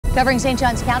Covering St.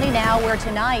 Johns County now, where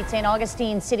tonight St.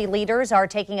 Augustine city leaders are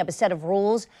taking up a set of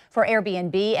rules for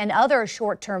Airbnb and other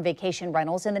short-term vacation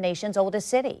rentals in the nation's oldest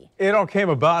city. It all came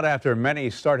about after many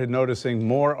started noticing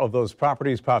more of those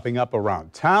properties popping up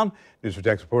around town. News 4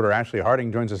 Jax reporter Ashley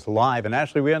Harding joins us live. And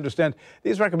Ashley, we understand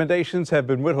these recommendations have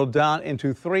been whittled down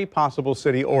into 3 possible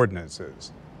city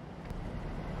ordinances.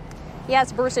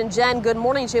 Yes, Bruce and Jen, good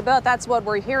morning to you both. That's what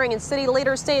we're hearing. And city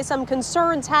leaders say some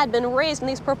concerns had been raised, and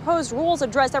these proposed rules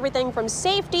address everything from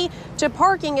safety to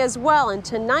parking as well. And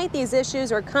tonight, these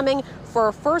issues are coming for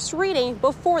a first reading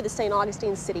before the St.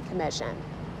 Augustine City Commission.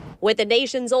 With the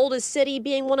nation's oldest city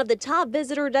being one of the top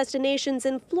visitor destinations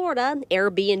in Florida,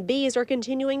 Airbnbs are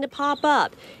continuing to pop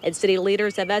up. And city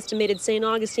leaders have estimated St.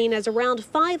 Augustine has around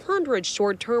 500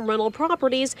 short-term rental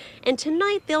properties, and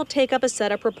tonight they'll take up a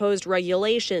set of proposed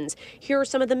regulations. Here are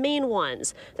some of the main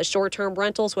ones. The short-term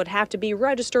rentals would have to be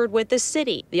registered with the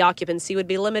city. The occupancy would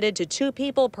be limited to 2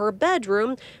 people per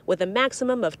bedroom, with a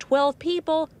maximum of 12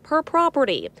 people per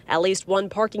property. At least 1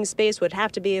 parking space would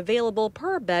have to be available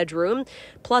per bedroom,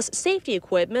 plus safety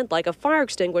equipment like a fire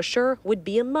extinguisher would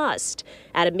be a must.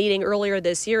 At a meeting earlier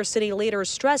this year, city leaders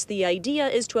stressed the idea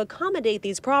is to accommodate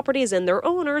these properties and their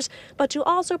owners, but to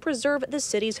also preserve the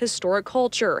city's historic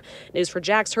culture. News 4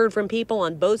 Jax heard from people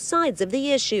on both sides of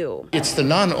the issue. It's the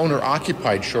non-owner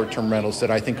occupied short-term rentals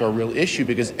that I think are a real issue,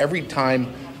 because every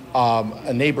time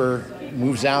a neighbor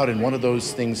moves out and one of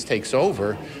those things takes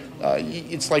over,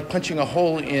 it's like punching a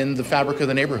hole in the fabric of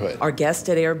the neighborhood. Our guests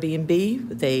at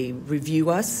Airbnb, they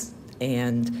review us,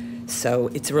 and so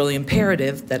it's really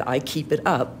imperative that I keep it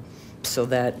up so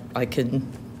that I can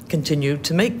continue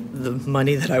to make the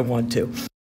money that I want to.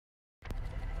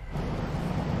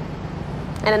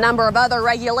 And a number of other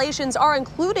regulations are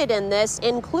included in this,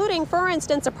 including, for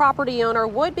instance, a property owner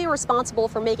would be responsible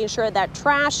for making sure that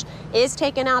trash is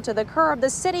taken out to the curb. The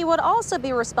city would also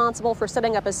be responsible for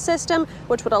setting up a system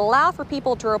which would allow for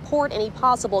people to report any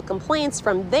possible complaints.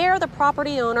 From there, the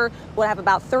property owner would have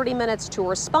about 30 minutes to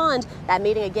respond. That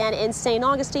meeting again in St.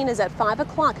 Augustine is at 5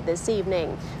 o'clock this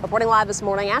evening. Reporting live this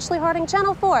morning, Ashley Harding,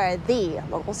 Channel 4, the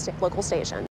local station.